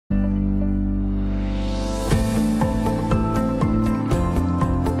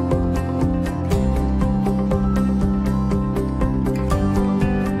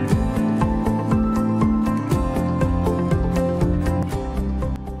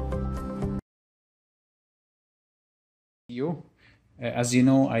As you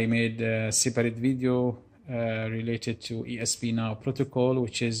know, I made a separate video related to ESP-NOW protocol,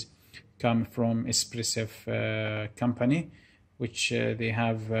 which is come from Espressif company, which they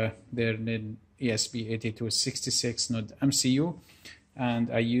have their ESP8266 NodeMcu,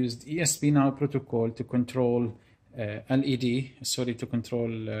 and I used ESP-NOW protocol to control to control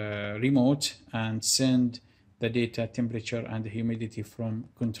remote and send the data temperature and humidity from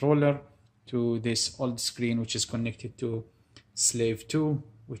controller to this old screen, which is connected to slave 2,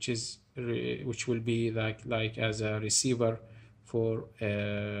 which will be like as a receiver for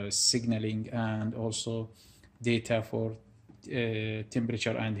signaling and also data for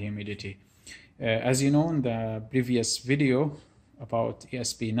temperature and humidity. As you know, in the previous video about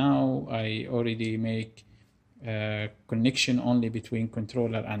ESP-NOW, I already make connection only between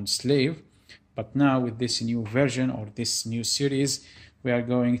controller and slave, but now with this new version or this new series, we are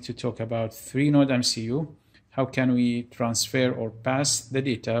going to talk about 3 NodeMcu. How can we transfer or pass the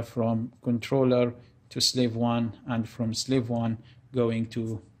data from controller to slave 1 and from slave 1 going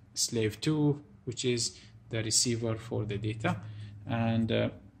to slave 2, which is the receiver for the data. And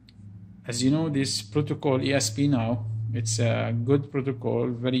as you know, this protocol ESP-NOW, it's a good protocol,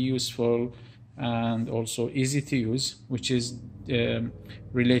 very useful and also easy to use, which is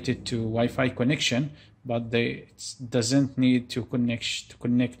related to Wi-Fi connection, but it doesn't need to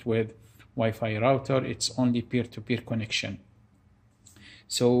connect with Wi-Fi router. It's only peer-to-peer connection.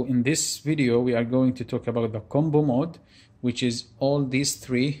 So in this video, we are going to talk about the combo mode, which is all these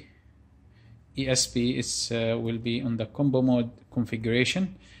 3 ESP will be on the combo mode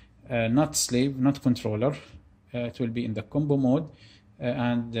configuration, not slave, not controller. It will be in the combo mode,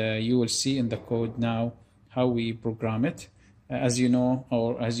 and you will see in the code now how we program it. As you know,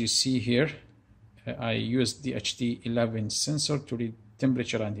 or as you see here, I used the HT11 sensor to read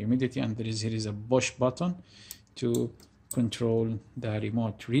temperature and humidity, and here is a push button to control the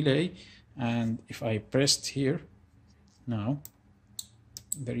remote relay. And if I pressed here, now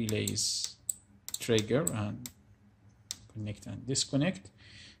the relay is trigger and connect and disconnect.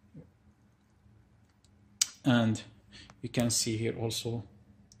 And you can see here also,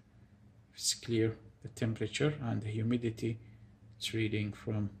 it's clear, the temperature and the humidity. It's reading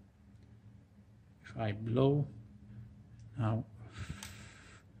from, if I blow now,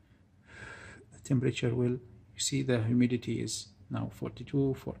 the temperature will, you see the humidity is now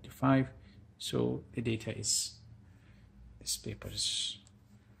 42, 45. So the data is, this paper is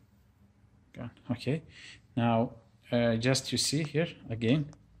gone. Okay, now just you see here again,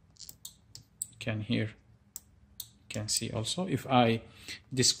 you can hear, you can see also if I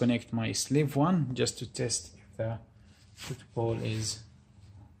disconnect my slave 1 just to test if the protocol is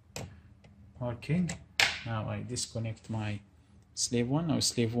working. Now I disconnect my slave 1. Now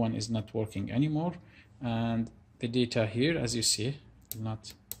slave 1 is not working anymore, and the data here, as you see, will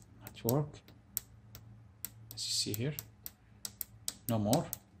not work. As you see here, no more.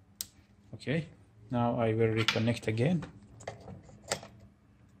 Okay, now I will reconnect again.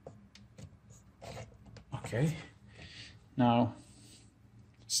 Okay, now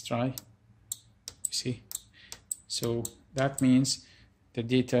let's try. You see, so that means the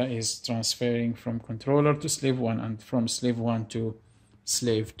data is transferring from controller to slave 1 and from slave 1 to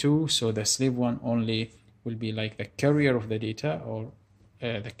slave 2. So the slave 1 only will be like the carrier of the data, or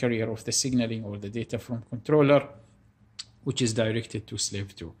the carrier of the signaling or the data from controller, which is directed to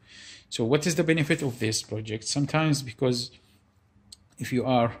slave 2. So what is the benefit of this project? Sometimes, because if you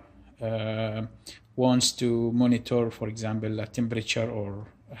are wants to monitor, for example, a temperature or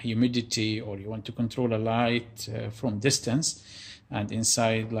a humidity, or you want to control a light from distance and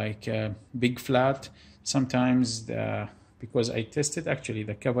inside like a big flat, sometimes because I tested actually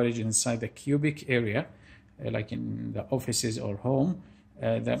the coverage inside the cubic area, like in the offices or home,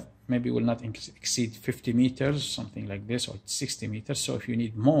 that maybe will not exceed 50 meters, something like this, or 60 meters. So if you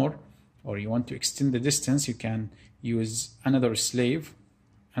need more, or you want to extend the distance, you can use another slave,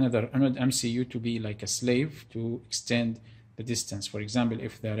 another NodeMcu to be like a slave to extend the distance. For example,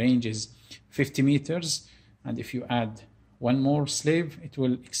 if the range is 50 meters, and if you add one more slave, it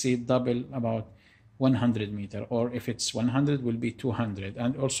will exceed double, about 100 meters, or if it's 100, will be 200.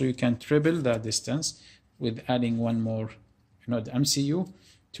 And also you can triple the distance with adding one more NodeMcu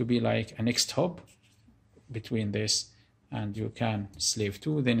to be like a next hop between this, and you can slave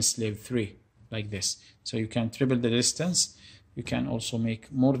 2, then slave 3, like this. So you can triple the distance. You can also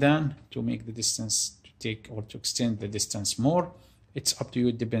make more than, to make the distance to take or to extend the distance more. It's up to you,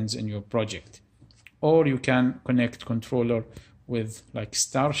 it depends on your project. Or you can connect controller with like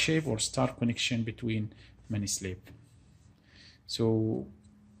star shape or star connection between many slave. So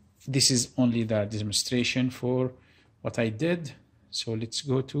this is only the demonstration for what I did. So let's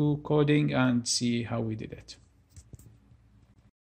go to coding and see how we did it.